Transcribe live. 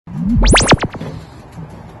Let's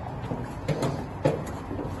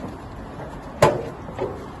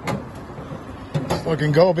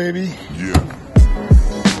fucking go, baby. Yeah.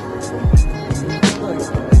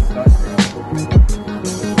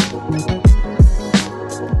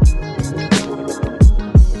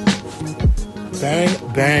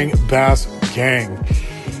 Bang, bang, bass gang.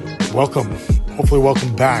 Welcome. Hopefully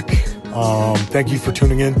welcome back. Thank you for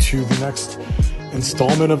tuning in to the next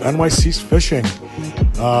installment of NYC's Fishing.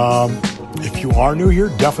 If you are new here,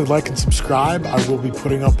 definitely like and subscribe. I will be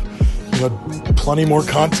putting up plenty more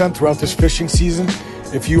content throughout this fishing season.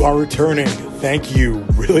 If you are returning, thank you.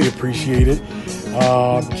 Really appreciate it.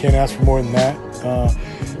 Can't ask for more than that.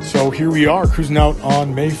 So here we are, cruising out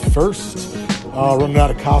on May 1st. Running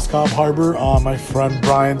out of Cos Cob Harbor on my friend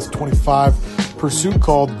Brian's 25 pursuit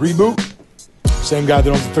called Reboot. Same guy that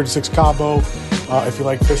owns the 36 Cabo. If you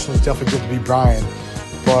like fishing, it's definitely good to be Brian.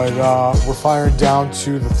 But we're firing down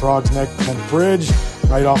to the Throgs Neck Bridge,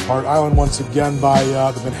 right off Hart Island once again by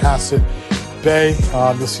the Manhasset Bay.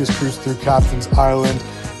 You'll see us cruise through Captain's Island,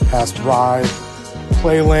 past Rye,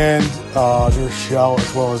 Playland, near Shell,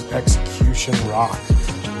 as well as Execution Rock,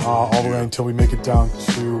 all the way until we make it down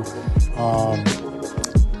to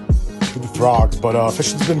the Throgs. But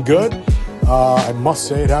fishing's been good. I must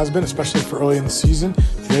say it has been, especially for early in the season.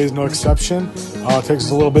 Today is no exception. It takes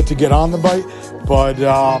us a little bit to get on the bite, but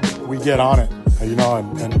we get on it, and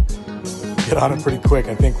get on it pretty quick.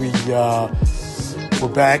 I think we're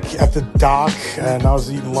back at the dock, and I was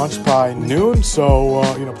eating lunch by noon, so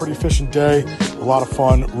pretty efficient day, a lot of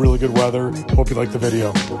fun, really good weather. Hope you like the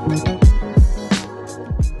video.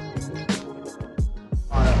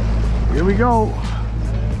 Here we go.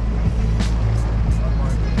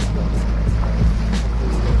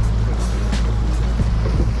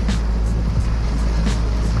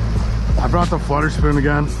 I brought the flutter spoon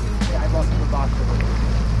again. Yeah, I brought the box.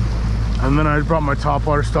 And then I brought my top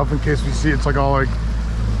water stuff in case we see it's like all like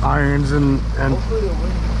irons and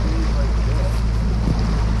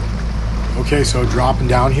Okay, so dropping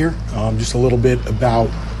down here, just a little bit about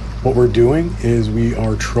what we're doing is we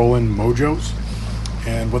are trolling mojos.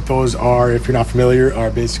 And what those are, if you're not familiar,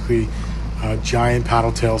 are basically giant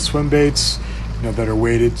paddle tail swim baits, that are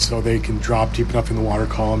weighted so they can drop deep enough in the water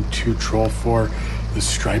column to troll for the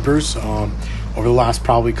stripers. Over the last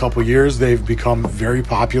probably couple years, they've become very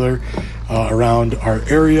popular around our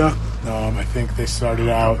area. I think they started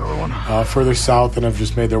out further south and have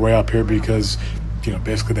just made their way up here because,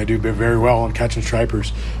 basically they do very well on catching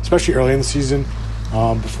stripers, especially early in the season,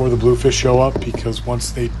 before the bluefish show up, because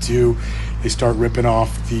once they do, they start ripping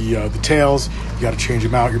off the tails. You got to change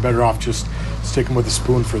them out. You're better off just sticking with a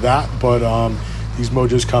spoon for that. But these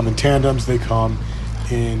mojos come in tandems. They come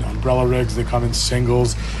in umbrella rigs. They come in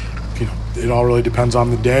singles. It all really depends on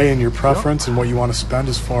the day and your preference and what you want to spend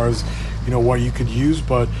as far as what you could use.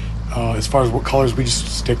 But as far as what colors, we just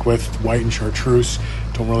stick with white and chartreuse.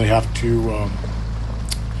 Don't really have to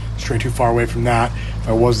stray too far away from that. If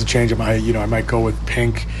I was to change them, I might go with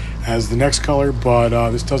pink as the next color, but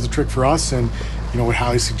this does the trick for us, and would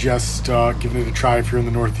highly suggest giving it a try if you're in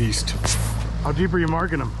the Northeast. How deep are you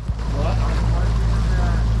marking them? What?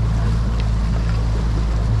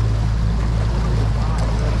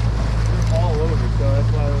 They're all over, so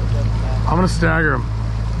that's why I'm gonna stagger them. We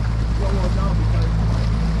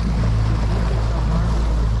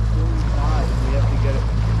have to get it.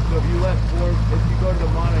 So if you go to the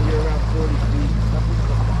Maja, you're around 40 feet.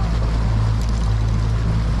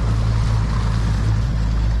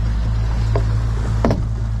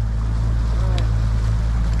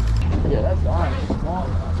 Yeah, that's fine. It's small.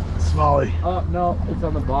 Smalley. Oh, no, it's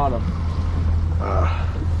on the bottom.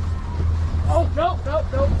 Oh, no.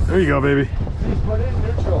 There you go, baby. Please put it in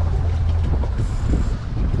neutral.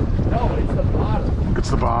 No, it's the bottom. It's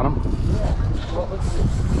the bottom. Yeah. Well, let's see.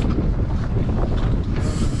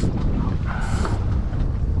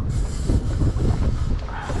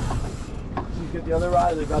 Did you get the other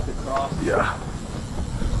rod? They got the cross. Yeah.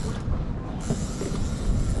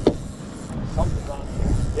 Something's on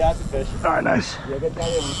here. Yeah, it's a fish. All right, nice. Yeah, get that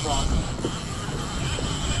in the cross.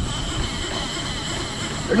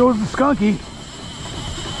 There goes the skunky.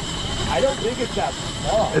 I don't think it's that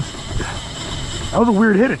small. That was a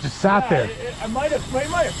weird hit. It just sat there. I might have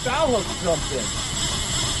foul hooked something.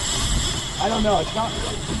 I don't know. It's not.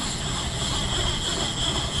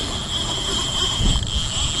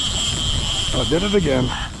 Oh, did it again.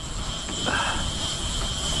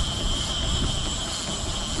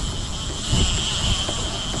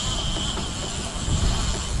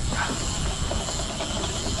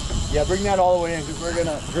 Yeah, bring that all the way in because we're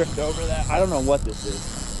gonna drift over that. I don't know what this is.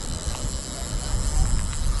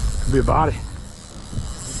 Could be a body.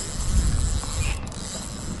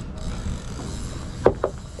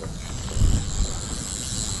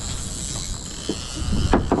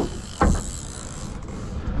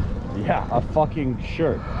 a fucking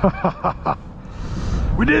shirt.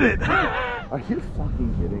 We did it! Are you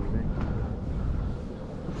fucking kidding me?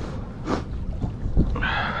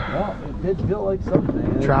 Well, it did feel like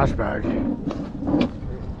something. Trash bag.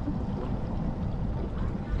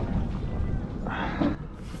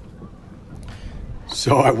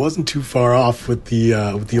 So I wasn't too far off with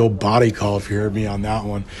the old body call, if you heard me on that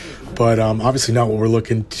one, but obviously not what we're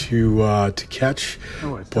looking to catch.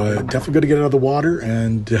 But definitely good to get out of the water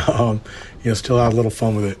and still have a little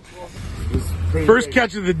fun with it. First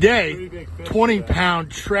catch of the day, 20-pound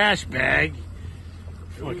trash bag.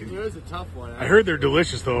 It was a tough one. I heard they're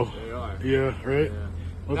delicious though. They are. Yeah, right. Yeah.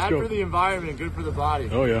 Let's Bad go. for the environment, good for the body.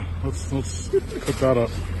 Oh yeah, let's cook that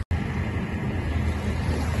up.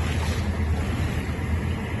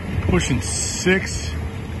 Pushing 6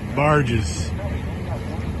 barges.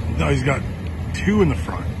 No, he's got 2 in the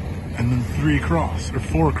front, and then 3 across, or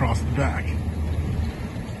 4 across the back.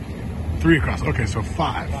 3 across. Okay, so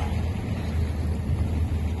 5.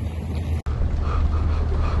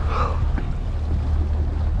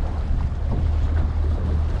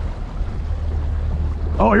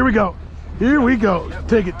 Oh, here we go. Here we go.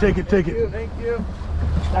 Take it. Thank you.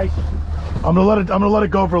 Nice. I'm gonna let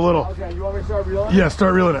it go for a little. Okay, you want me to start reeling? Yeah,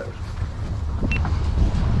 start reeling it.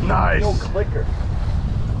 Nice. No clicker.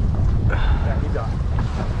 Yeah, he's on.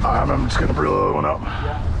 I'm just gonna reel the other one up.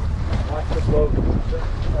 Yeah. Watch the boat.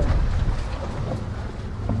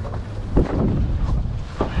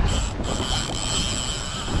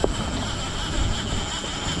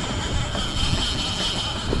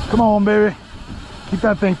 Come on, baby. Keep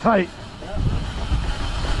that thing tight.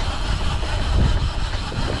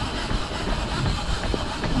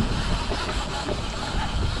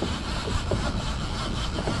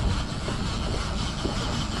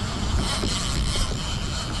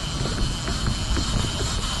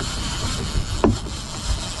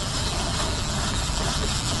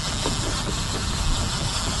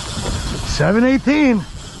 $7.18.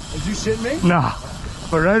 Did you shit me? No,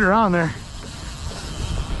 but right around there.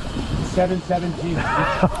 7:17.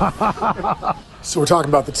 So we're talking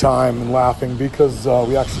about the time and laughing because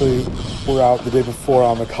we actually were out the day before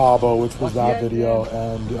on the Cabo, which was that video,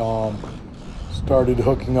 and started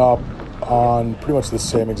hooking up on pretty much the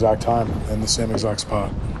same exact time in the same exact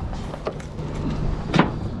spot.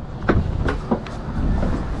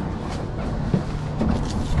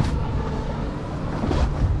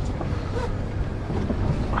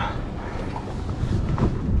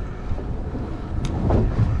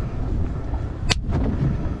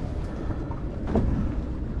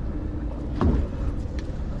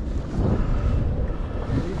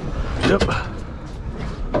 Yep.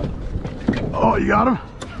 Oh, you got him?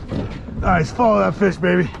 Nice. Follow that fish,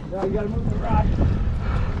 baby. Now you gotta move the rod.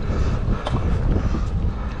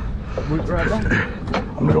 Move the rod down.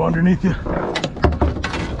 I'm gonna go underneath you.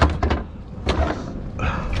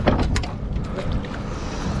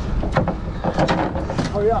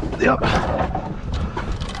 Hurry up. Yep.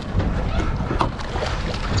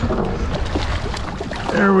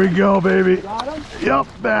 There we go, baby. Got him? Yep,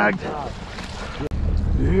 bagged.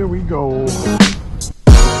 Here we go.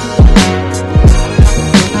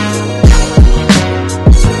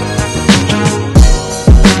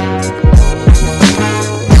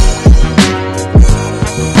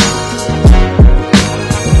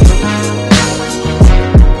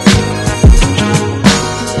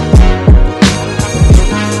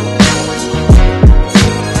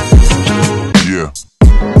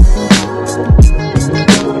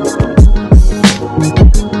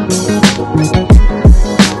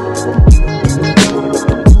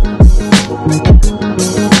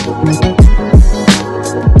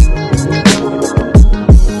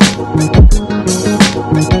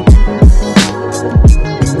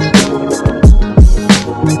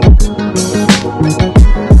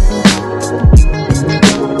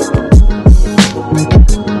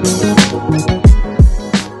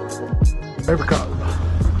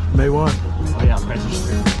 May 1. Oh yeah,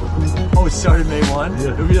 registry. Oh, it started May 1?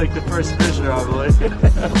 Yeah. It'll be like the first fish probably.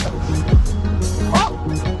 Oh!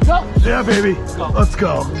 Go! Yeah, baby. Go. Let's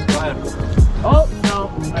go. Go ahead. Oh,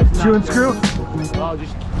 no. That's not Shoe and good. screw? Oh,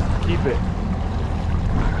 just keep it.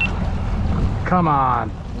 Come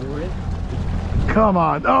on. We're in. Come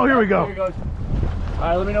on. Oh, here we go. Here it goes. All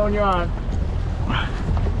right, let me know when you're on.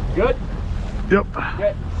 Good? Yep.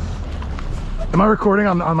 Okay. Am I recording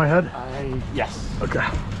on my head? Yes. Okay.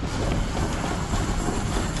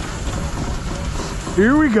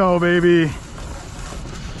 Here we go, baby.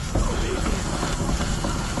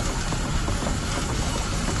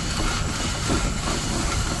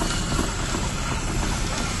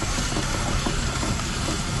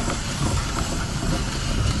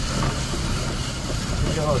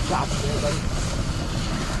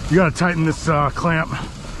 You gotta tighten this clamp.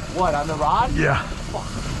 What, on the rod? Yeah. Fuck.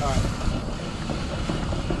 All right.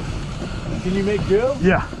 Can you make do?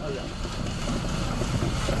 Yeah. Oh, yeah.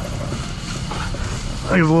 I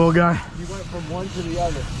think it's a little guy. You went from one to the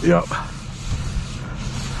other. Yep.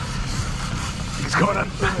 He's coming at.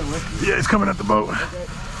 Yeah, he's coming at the boat. Okay.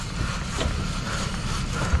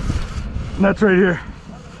 And that's right here.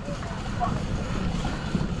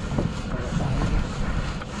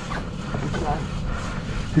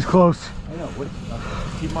 He's close. I know. What?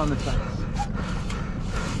 Keep him on the side.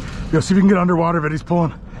 Yo, see if you can get underwater, but he's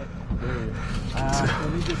pulling.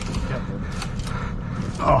 Let me just get him.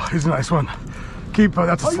 Oh, he's a nice one. Keep.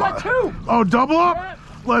 That's a you got two. Oh, double up. Yeah.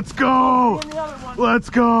 Let's go. And the other one. Let's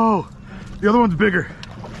go. The other one's bigger.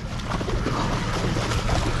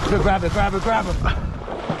 Grab it, grab it, grab it.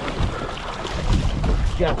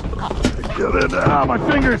 Yeah. Get it. Ah, my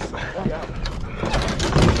fingers.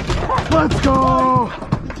 Let's go.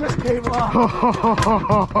 It just came off.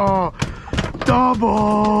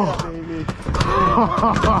 Double. Yeah, baby.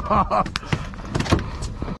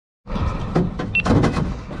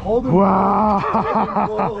 Hold him.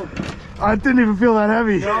 Wow. I didn't even feel that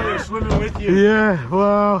heavy. No, they're swimming with you. Yeah,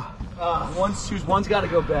 well. One's got to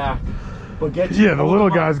go back. But get Yeah, the little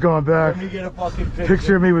guy's going back. Let me get a fucking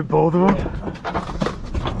Picture of me with both of them.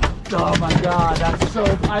 Oh my god, that's so.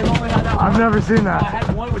 I've only had that. I've never seen I that.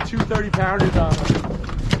 had one with 2 30-pounders on them.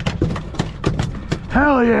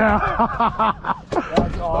 Hell yeah.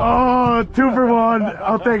 That's awesome. Oh, 2 for 1.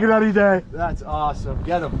 I'll take it any day. That's awesome.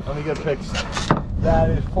 Get him. Let me get pics. That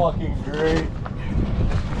is fucking great.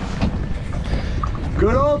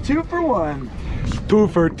 Good old 2 for 1. 2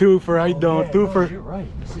 for 2 for. How you doing? 2 for. You're right.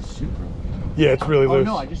 This is super. Yeah, it's really Oh loose.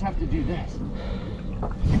 no, I just have to do this.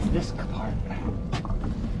 It's this part.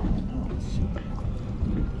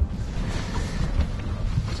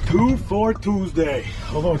 It's 2 for Tuesday.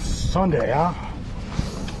 Although it's Sunday, huh?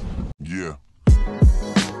 Yeah.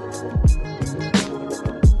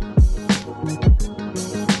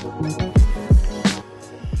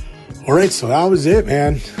 All right, so that was it,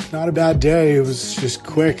 man. Not a bad day. It was just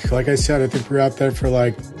quick. Like I said, I think we were out there for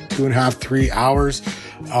like 2.5, 3 hours.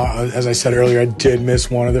 As I said earlier, I did miss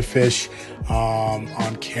one of the fish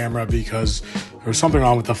on camera because there was something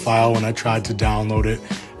wrong with the file when I tried to download it.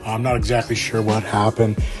 I'm not exactly sure what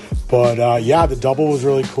happened. But yeah, the double was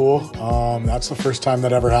really cool. That's the first time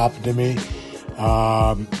that ever happened to me.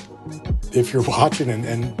 If you're watching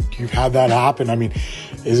and you've had that happen, I mean,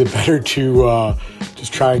 is it better to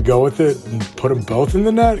just try and go with it and put them both in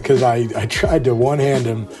the net? Because I tried to one-hand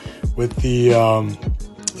him with the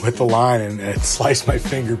line and it sliced my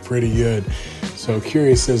finger pretty good. So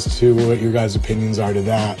curious as to what your guys' opinions are to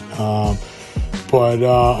that. But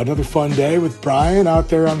another fun day with Brian out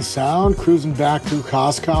there on the Sound, cruising back through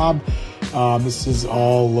Cos Cob. This is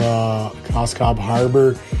all Cos Cob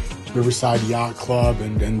Harbor, Riverside Yacht Club,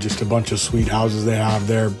 and just a bunch of sweet houses they have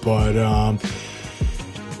there. But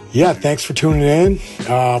yeah, thanks for tuning in.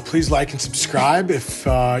 Please like and subscribe if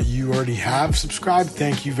you already have subscribed.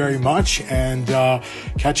 Thank you very much. And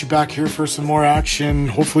catch you back here for some more action,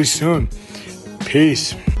 hopefully soon.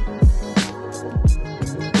 Peace.